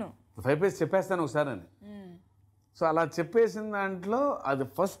 అవును 5 pages చెప్పేస్తాను ఒకసారి అని. సో అలా చెప్పేసిన దాంట్లో అది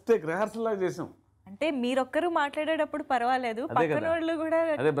ఫస్ట్ టేక్ రిహార్సల్ లాగా చేసాం. అంటే మీరొక్కరు మాట్లాడేటప్పుడు పర్వాలేదు, పక్కన వాళ్ళు కూడా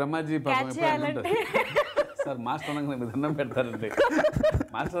అదే బ్రహ్మాజీ catch చేయాలంటే సార్ మాస్టర్ అనగానే మీరు దండం పెడతారండి.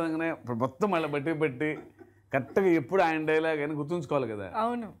 మాస్టర్ అనగానే మొత్తం మళ్ళీ బట్టి కరెక్ట్గా ఎప్పుడు ఆయన డైలాగ్ అని గుర్తుంచుకోవాలి కదా.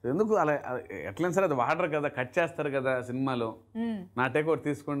 అవును. ఎందుకు అలా ఎట్లయినా సరే అది వాడరు కదా, కట్ చేస్తారు కదా సినిమాలో. నా టేక్ ఒకటి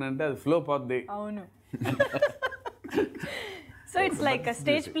తీసుకోండి అంటే అది ఫ్లో పోద్ది. అవును. So it's like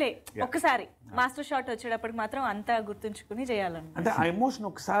stage play. ఒక్కసారి మాస్టర్ షాట్ వచ్చేటప్పటికి మాత్రం అంతా గుర్తుంచుకుని చేయాలన్నమాట. అంటే ఆ ఎమోషన్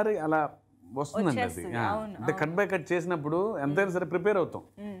ఒకసారి అలా వస్తుందండి. అది అంటే కట్ బై కట్ చేసినప్పుడు ఎంతైనా సరే ప్రిపేర్ అవుతాం.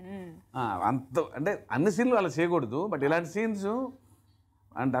 అంత అంటే అన్ని సీన్లు అలా చేయకూడదు, బట్ ఇలాంటి సీన్స్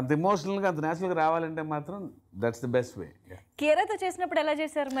అంటే అంత ఎమోషనల్గా అంత న్యాచురల్గా రావాలంటే మాత్రం దట్స్ ది బెస్ట్ వే. కీరాతో చేసినప్పుడు ఎలా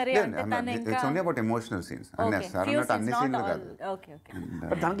చేశారు మరి? It's only about emotional scenes అన్ని సీన్లు కాదు.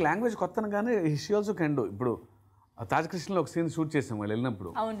 బట్ దానికి లాంగ్వేజ్ కొత్తను కానీ షీ ఆల్సో కెన్ డూ. ఇప్పుడు తాజ్ కృష్ణలో ఒక సీన్ షూట్ చేసాం వాళ్ళు వెళ్ళినప్పుడు.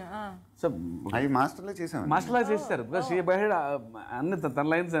 సో అవి మాస్టర్లో చేసాం, మాస్టర్లా చేస్తారు. బికాస్ షీ బై హార్ట్ అన్ని తన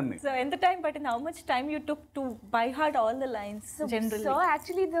లైన్స్ అన్ని. సో ఎంత టైం పట్టింది? How much time you took to buy heart all the lines generally? So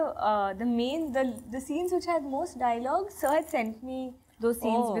actually the scenes which had most dialogue, sir had sent me those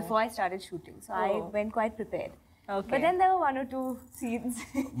scenes before I started shooting, so I went quite prepared. Okay. But then there were one or two scenes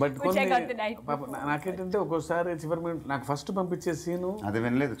which I got the night before. నాకేంటంటే ఒక్కోసారి చివరి minute నాకు first పంపించే scene అది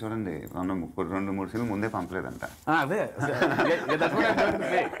వినలేదు చూడండి, 2-3 సీన్లు ముందే పంపలేదంట. అదే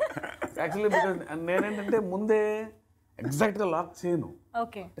యాక్చువల్లీ బికాజ్ నేనేంటంటే ముందే ఎగ్జాక్ట్గా లాక్ చేయను.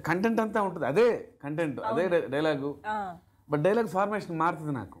 ఓకే. కంటెంట్ అంతా ఉంటుంది, అదే కంటెంట్, అదే డైలాగు. బట్ డైలాగ్ ఫార్మేషన్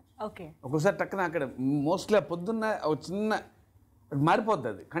మారుతుంది నాకు. ఓకే. ఒక్కోసారి టక్కున అక్కడ మోస్ట్లీ పొద్దున్న ఒక చిన్న మారిపోద్ది,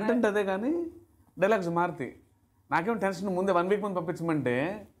 అది కంటెంట్ అదే కానీ డైలాగ్స్ మారుతాయి. నాకేం టెన్షన్ ముందే 1 వీక్ ముందు పంపించమంటే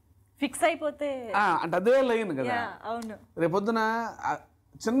ఫిక్స్ అయిపోతే అంటే అదే లైన్ కదా. అవును. రేపొద్దున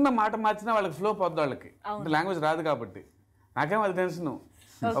చిన్న మాట మార్చినా వాళ్ళకి ఫ్లో పోద్ది, వాళ్ళకి లాంగ్వేజ్ రాదు కాబట్టి. నాకేం అది tension.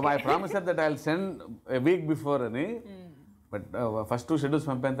 I promise that I will send a week before అని. బట్ ఫస్ట్ 2 షెడ్యూల్స్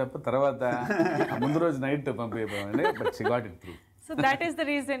పంపాను తప్ప తర్వాత ముందు రోజు నైట్ పంపించండి. But she got it through. So that is the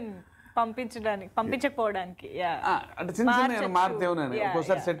reason పంపించకపోవడానికి. అంటే చిన్న చిన్న మారుతాయి,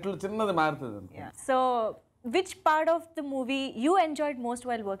 ఒక్కోసారి సెట్లు చిన్నది మారుతుంది. So which part of the movie you enjoyed most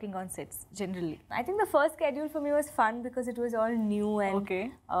while working on sets generally? I think the first schedule for me was fun because it was all new and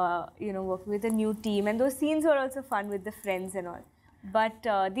working with a new team, and those scenes were also fun with the friends and all. But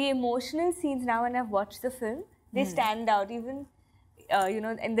the emotional scenes, now when I've watched the film, they stand out. Even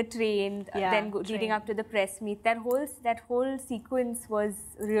in the train, then leading up to the press meet, that whole sequence was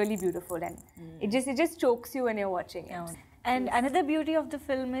really beautiful, and it just chokes you when you're watching it. And another beauty of the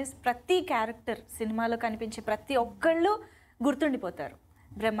film is ప్రతి character, సినిమాలో కనిపించే ప్రతి ఒక్కళ్ళు గుర్తుండిపోతారు.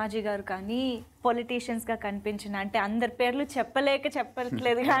 బ్రహ్మాజీ గారు కానీ పొలిటీషియన్స్గా కనిపించిన, అంటే అందరి పేర్లు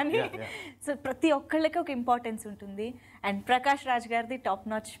చెప్పట్లేదు కానీ సో ప్రతి ఒక్కళ్ళకి ఒక ఇంపార్టెన్స్ ఉంటుంది. అండ్ ప్రకాష్ రాజ్ గారిది టాప్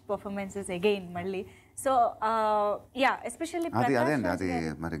నాచ్ పర్ఫార్మెన్సెస్ అగైన్ మళ్ళీ. సో ఎస్పెషల్లీ అది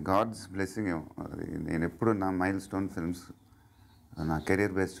మరి గాడ్స్ బ్లెస్సింగ్. నేను ఎప్పుడు నా మైల్ స్టోన్ ఫిల్మ్స్, నా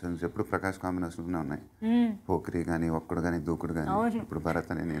కెరియర్ బేస్డ్ ఫిల్మ్స్ ఎప్పుడు ప్రకాష్ కాంబినేషన్లోనే ఉన్నాయి. పోక్రి కానీ, ఒక్కడు కానీ, దూకుడు కానీ, ఇప్పుడు భరత్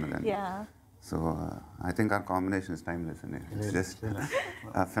అని నేను కానీ. So I think are combination is timeless అండి. It's just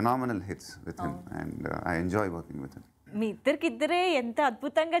phenomenal hits with him and I enjoy working with him. మీ ఇద్దరే ఎంత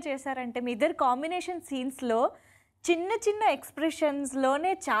అద్భుతంగా చేశారంటే, మీ ఇద్దరు కాంబినేషన్ సీన్స్లో చిన్న చిన్న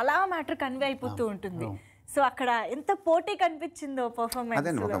ఎక్స్ప్రెషన్స్లోనే చాలా మ్యాటర్ కన్వే అయిపోతూ ఉంటుంది. సో అక్కడ ఎంత పోటీ కనిపించిందో పర్ఫార్మెన్స్.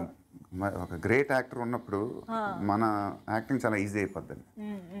 అదే ఒక గ్రేట్ యాక్టర్ ఉన్నప్పుడు మన యాక్టింగ్ చాలా ఈజీ అయిపోద్ది.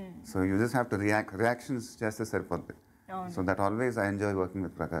 So you just have to reactions చేస్తే సరిపోద్ది. So that always I enjoy working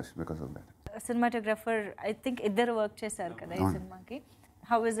with Prakash because of that. Cinematographer I think ఇద్దరు వర్క్ చేశారు కదా ఈ సినిమాకి.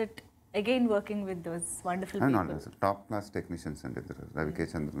 How is it again working with those wonderful people? Top class technicians అండి ఇద్దరు, రవికే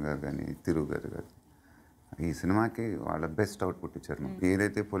చంద్రన్ గారు కానీ, తిరు గారు కానీ. ఈ సినిమాకి వాళ్ళ బెస్ట్ అవుట్పుట్ ఇచ్చారు.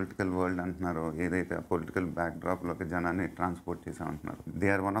 ఏదైతే పొలిటికల్ వరల్డ్ అంటున్నారో, ఏదైతే పొలిటికల్ బ్యాక్డ్రాప్లోకి జనాన్ని transport చేసామంటున్నారు, they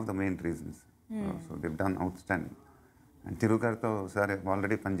are one of the main reasons. So they done out standing. And తిరు గారితో సరే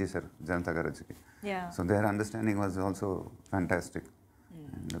ఆల్రెడీ పనిచేశారు జనతా గారికి. So their understanding was also fantastic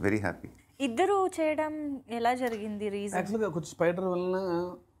and very happy. ఇద్దరు చేయడం ఎలా జరిగింది? రీజన్ యాక్చువల్గా కొంచెం స్పైడర్ వలన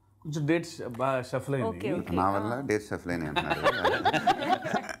కొంచెం డేట్స్ బాగా షఫల్ అయింది. నా వల్ల డేట్స్ షఫల్ అయినాయి అన్నారు.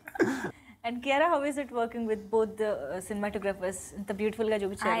 And Kiara, how is it working with both the cinematographers? Inta beautiful ga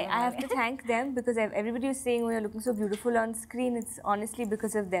chupicharu. I have to thank them because everybody is saying, "Oh, you're looking so beautiful on screen." It's honestly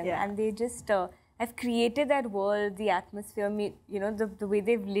because of them, and they just have created that world, the atmosphere. The way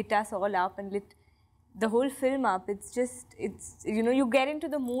they've lit us all up and lit the whole film up. It's you get into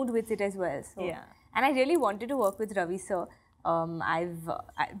the mood with it as well. So, and I really wanted to work with Ravi sir. I've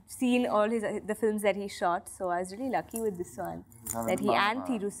seen all the films that he shot, so I was really lucky with this one. That he and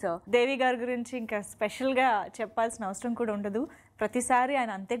Thiru sir. దేవి గారి గురించి ఇంకా స్పెషల్గా చెప్పాల్సిన అవసరం కూడా ఉండదు. ప్రతిసారి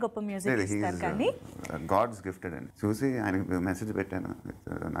ఆయన అంతే గొప్ప మ్యూజిక్ ఇస్తారు కానీ గాడ్స్ గిఫ్టెడ్ అండి. చూసి ఆయనకి మెసేజ్ పెట్టాను,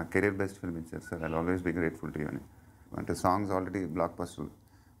 నా కెరీర్ బెస్ట్ ఫిల్మ్ ఇచ్చారు sir, I always be grateful to you అని. అంటే songs already block buster,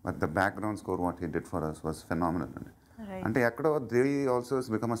 but the background score what he did for us was phenomenal అండి. అంటే ఎక్కడో దేవి also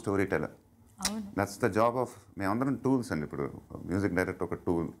become a story teller. That's the job of, మేమందరం tools అండి. ఇప్పుడు music director ఒక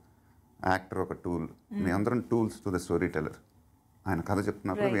tool, actor ఒక టూల్, మేమందరం tools to the story teller. ఆయన కథ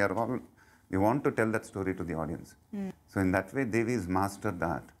చెప్తున్నప్పుడు we are all, we want to tell that story to the audience. So in that way Devi is mastered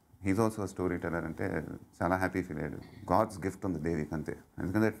that. He's also a storyteller. అంటే చాలా happy feel అయ్యాడు. God's gift ఉంది దేవికి అంతే.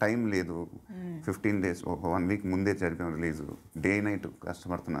 ఎందుకంటే టైం లేదు, 15 days, 1 week ముందే జరిపిన రిలీజ్, డే నైట్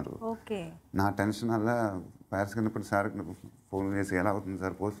కష్టపడుతున్నారు. నా టెన్షన్ వల్ల ప్యారిస్ కింద సార్ ఫోన్ చేసి ఎలా అవుతుంది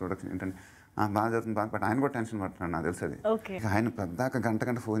సార్ పోస్ట్ ప్రొడక్షన్ ఏంటంటే బాగా జరుగుతుంది బాగా, బట్ ఆయన కూడా టెన్షన్ పడుతున్నాడు, నాకు తెలుసు అది. ఆయన పెద్దాక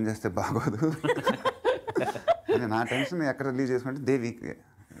గంట ఫోన్ చేస్తే బాగోదు అని నా టెన్షన్ ఎక్కడ రిలీజ్ చేసుకుంటే దేవికి.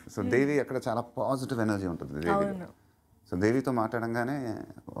 సో దేవి అక్కడ చాలా పాజిటివ్ ఎనర్జీ ఉంటుంది దేవి. సో దేవితో మాట్లాడంగానే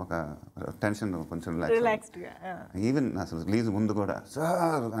ఒక టెన్షన్ కొంచెం రిలాక్స్. ఈవెన్ అసలు రిలీజ్ ముందు కూడా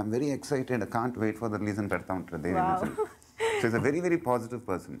sir I'm very excited, can't wait for the release అని పెడతా ఉంటారు దేవి. So it's a very very positive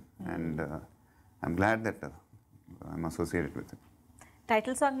person and I'm glad that I'm associated with.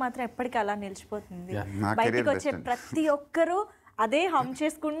 Title song మాత్రం ఎప్పటికీ అలా నిలిచిపోతుంది. బయటకు వచ్చే ప్రతి ఒక్కరూ అదే హమ్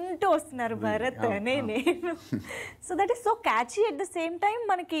చేసుకుంటూ వస్తున్నారు, భరత్ అనే నేను. So that is so catchy, at the same time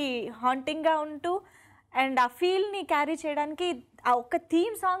మనకి హాంటింగ్గా ఉంటూ అండ్ ఆ ఫీల్ని క్యారీ చేయడానికి ఆ ఒక్క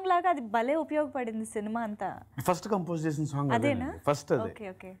థీమ్ సాంగ్ లాగా అది భలే ఉపయోగపడింది సినిమా అంతా. ఫస్ట్ కంపోజ్ చేసిన సాంగ్ అదేనా? ఫస్ట్ అదే. Okay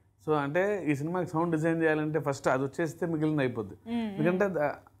okay. సో అంటే ఈ సినిమాకి సౌండ్ డిజైన్ చేయాలంటే ఫస్ట్ అది వచ్చేస్తే మిగిలిన అయిపోద్ది. ఎందుకంటే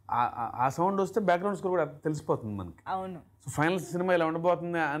ఆ సౌండ్ వస్తే బ్యాక్గ్రౌండ్ స్కోర్ కూడా తెలిసిపోతుంది మనకి. అవును. సో ఫైనల్ సినిమా ఇలా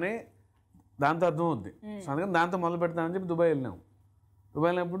ఉండబోతుంది అని దాంతో అర్థం అవుద్ది. సో అందుకని దాంతో మొదలు పెడతామని చెప్పి దుబాయ్ వెళ్ళినాం. దుబాయ్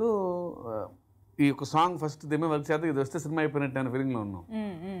వెళ్ళినప్పుడు ఈ యొక్క సాంగ్ ఫస్ట్ దిమ్మే వర్క్ చేద్దాం, ఇది వస్తే సినిమా అయిపోయినట్టు అనే ఫీలింగ్లో ఉన్నాం.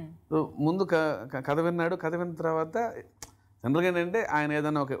 సో ముందు కథ విన్నాడు, కథ విన్న తర్వాత జనరల్గా ఏంటంటే ఆయన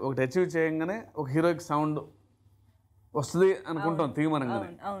ఏదైనా ఒకటి అచీవ్ చేయగానే ఒక హీరోయిక్ సౌండ్ వస్తుంది అనుకుంటాం థీమ్ అనగానే.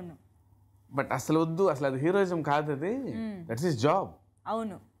 బట్ అసలు వద్దు, అసలు అది హీరోయిజం కాదు, అది దట్స్ హిస్ జాబ్.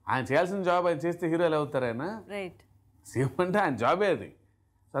 అవును, ఆయన చేయాల్సిన జాబ్ ఆయన చేస్తే హీరో ఎలా అవుతారు? ఆయన సీఎం అంటే ఆయన జాబే అది.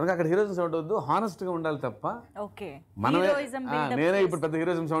 అందుకే అక్కడ హీరోయిజం సౌండ్ వద్దు, హానెస్ట్గా ఉండాలి తప్ప మనమే నేనే ఇప్పుడు పెద్ద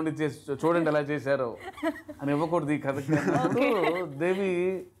హీరోయిజం సౌండ్ ఇచ్చేసి చూడండి ఎలా చేశారో అని ఇవ్వకూడదు ఈ కథకి. దేవి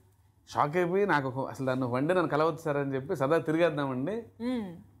షాక్ అయిపోయి నాకు అసలు నన్ను వండి నన్ను కలవచ్చు సార్ అని చెప్పి సదా తిరిగేద్దామండి,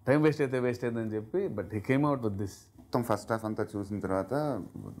 టైం వేస్ట్ అయితే వేస్ట్ అయిందని చెప్పి. But he came out with this. మొత్తం ఫస్ట్ హాఫ్ అంతా చూసిన తర్వాత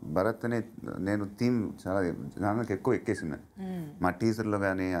భరత్ అనే నేను థీమ్ చాలా జనానికి ఎక్కువ ఎక్కేసింది. మా టీజర్లో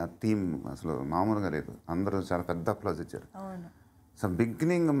కానీ ఆ థీమ్ అసలు మామూలుగా లేదు, అందరూ చాలా పెద్ద అప్లాజ్ ఇచ్చారు. సో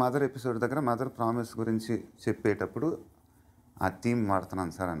బిగినింగ్ మదర్ ఎపిసోడ్ దగ్గర మదర్ ప్రామిస్ గురించి చెప్పేటప్పుడు ఆ థీమ్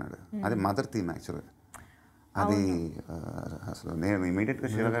వాడుతున్నాను సార్ అన్నాడు. అది మదర్ థీమ్ యాక్చువల్గా. అది అసలు నేను ఇమీడియట్గా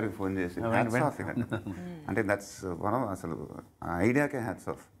శివ గారికి ఫోన్ చేసి హ్యాట్స్ ఆఫ్ అంటే దట్స్ మనం అసలు ఆ ఐడియాకే హ్యాట్స్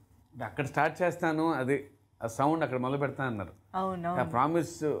ఆఫ్. అక్కడ స్టార్ట్ చేస్తాను, అది ఆ సౌండ్ అక్కడ మొదలు పెడతా అన్నారు. ఆ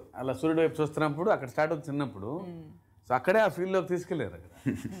ప్రామిస్ అలా సూర్యుడు వైపు చూస్తున్నప్పుడు అక్కడ స్టార్ట్ అవుతుంది చిన్నప్పుడు. సో అక్కడే ఆ ఫీల్డ్లోకి తీసుకెళ్ళారు. అక్కడ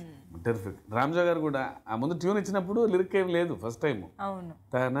టెరిఫిక్. రామ్జో గారు కూడా ఆ ముందు ట్యూన్ ఇచ్చినప్పుడు లిరిక్ ఏం లేదు, ఫస్ట్ టైం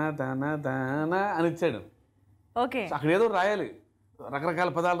తన తన తన అని ఇచ్చాడు. అక్కడ ఏదో రాయాలి,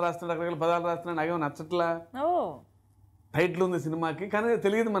 రకరకాల పదాలు రాస్తున్నాడు, నాకేమో నచ్చట్లా. టైటిల్ ఉంది సినిమాకి కానీ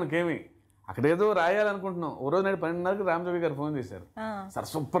తెలియదు మనకేమి, అక్కడ ఏదో రాయాలనుకుంటున్నాం. ఓ రోజు నైట్ 12:30కి రామ్జోవి గారు ఫోన్ చేశారు, సార్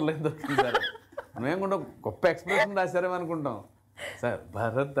సూపర్ లైన్ దొరికింది సార్, మేమేమనుకుంటాం గొప్ప ఎక్స్ప్రెషన్ రాశారేమో అనుకుంటాం. సార్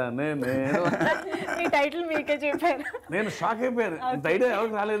భరత్ అనే నేను టైటిల్ మీకే చెప్పారు. నేను షాక్ అయిపోయాను, ఇంత ఐడియా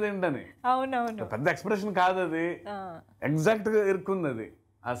ఎవరికి రాలేదేంటని. అవునవును, పెద్ద ఎక్స్ప్రెషన్ కాదు అది, ఎగ్జాక్ట్గా ఇరుక్కుంది అది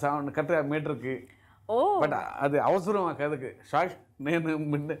ఆ సౌండ్ కరెక్ట్ ఆ మీటర్కి. బట్ అది అవసరం ఆ కథకి. షాక్. నేను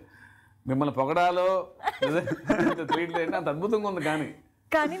మిమ్మల్ని పొగడాలో ట్రీట్ చేయండి అంత అద్భుతంగా ఉంది.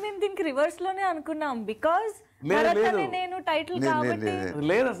 కానీ మేము దీనికి రివర్స్ లోనే అనుకున్నాం, బికాజ్ నేను టైటిల్ కాబట్టి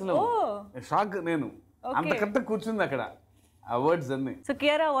లేదు అసలు. షాక్. నేను అంత కరెక్ట్ కూర్చుంది అక్కడ ఆ వర్డ్స్ అన్ని. So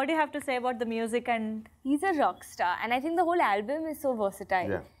Kiara, what do you have to say about the music? And he's a rock star and I think the whole album is so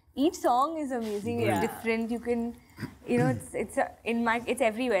versatile. Each song is amazing, it's different. You can, you know, it's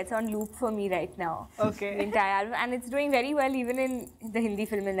everywhere. It's on loop for me right now. Okay. The entire album, and it's doing very well even in the Hindi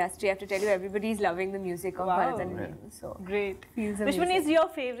film industry. I have to tell you, everybody is loving the music of Barath and Nenu. So great. Which one is your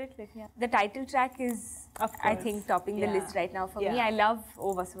favorite? The title track is, I think, topping the list right now for me. I love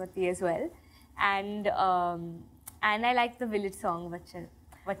Oh Vasavati as well, and I like the village song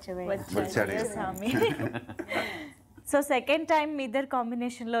Vachave Sami. So second time మీ ఇద్దరు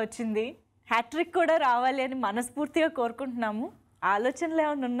కాంబినేషన్లో వచ్చింది. Hat trick కూడా రావాలి అని మనస్ఫూర్తిగా కోరుకుంటున్నాము. ఆలోచనలు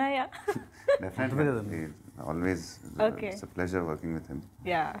ఏమైనా ఉన్నాయా? డెఫినెట్గా always it's pleasure working with him.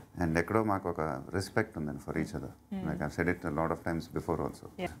 And ఎక్కడో మాకు ఒక రెస్పెక్ట్ ఉందండి for each other. Like I said it lot of times before also.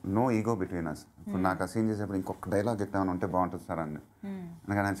 No ego between us. ఇప్పుడు నాకు ఆ సీన్ చేసేప్పుడు ఇంకొక డైలాగ్ ఎట్లా ఉంటే బాగుంటుంది సార్ అని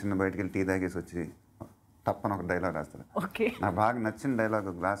అనగా నేను చిన్న బయటికి వెళ్ళి టీ తాగేసి వచ్చి తప్పని ఒక డైలాగ్ రాస్తాను. నాకు బాగా నచ్చిన డైలాగ్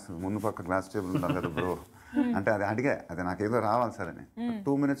గ్లాస్ ముందు పక్క గ్లాస్ టేబుల్ ఉండాలి కదా బ్రో అంటే అది అడిగా అది నాకు ఏదో రావాలి సార్ అని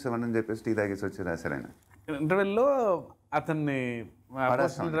 2 minutes ఇవ్వండి అని చెప్పేసి టీ తాగేసి వచ్చి రాశారు ఆయన. ఇంటర్వెల్లో అతన్ని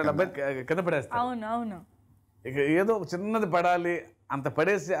కింద పడేస్తాను. ఇక ఏదో చిన్నది పడాలి అంత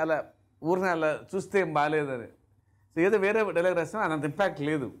పడేసి అలా ఊరిని అలా చూస్తే ఏం బాగాలేదని ఏదో వేరే డైలాగ్ రాస్తాం అది అంత ఇంపాక్ట్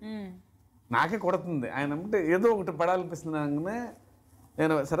లేదు. నాకే కొడుతుంది ఆయన అంటే ఏదో ఒకటి పడాలనిపిస్తుంది అనగానే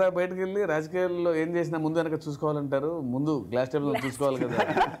నేను సరే బయటకు వెళ్ళి రాజకీయాల్లో ఏం చేసినా ముందు వెనక చూసుకోవాలంటారు, ముందు గ్లాస్ టేబుల్ చూసుకోవాలి కదా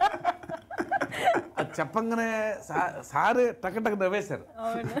అది చెప్పంగానే సారే టక్ నవ్వేశారు.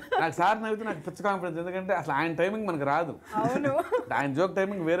 నాకు సార్ నవ్వితే నాకు పిచ్చ కాన్ఫిడెన్స్, ఎందుకంటే అసలు ఆయన టైమింగ్ మనకు రాదు. ఆయన జోక్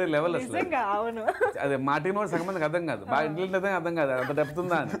టైమింగ్ వేరే లెవెల్ అసలు. అదే మా టీం కూడా సగం మందికి అర్థం కాదు, బాగా ఇంట్లో అయితే అర్థం కాదు అంత డెప్త్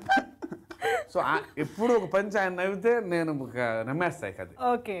ఉందా అని. సో ఎప్పుడు ఒక పంచ్ ఆయన నవ్వితే నేను నమ్మేస్తాయి కదా.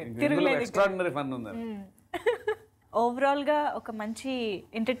 ఎక్స్ట్రాడినరీ ఫన్ ఉంది. ఓవరాల్గా ఒక మంచి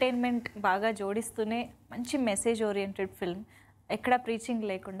ఎంటర్టైన్మెంట్ బాగా జోడిస్తూనే మంచి మెసేజ్ ఓరియంటెడ్ ఫిల్మ్, ఎక్కడ ప్రీచింగ్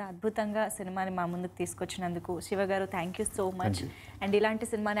లేకుండా అద్భుతంగా సినిమాని మా ముందుకు తీసుకొచ్చినందుకు శివ గారు thank you so much. And ఇలాంటి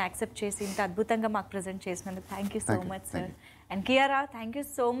సినిమాని యాక్సెప్ట్ చేసి ఇంత అద్భుతంగా మాకు ప్రజెంట్ చేసినందుకు thank you so much sir. And Kiara thank you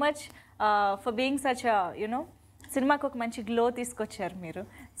so much for being such you know సినిమాకి ఒక మంచి గ్లో తీసుకొచ్చారు మీరు.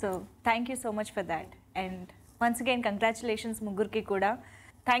 So thank you so much for that. And once again congratulations ముగ్గురికి కూడా.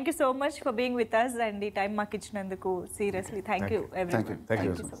 Thank you so much for being with us and ఈ time మాకు ఇచ్చినందుకు seriously thank you everyone. Thank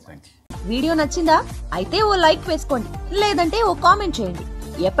you so much. Video నచ్చిందా? అయితే ఓ like వేసుకోండి, లేదంటే ఓ comment చేయండి.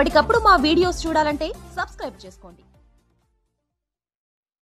 ఎప్పటికప్పుడు మా వీడియోస్ చూడాలంటే సబ్స్క్రైబ్ చేసుకోండి.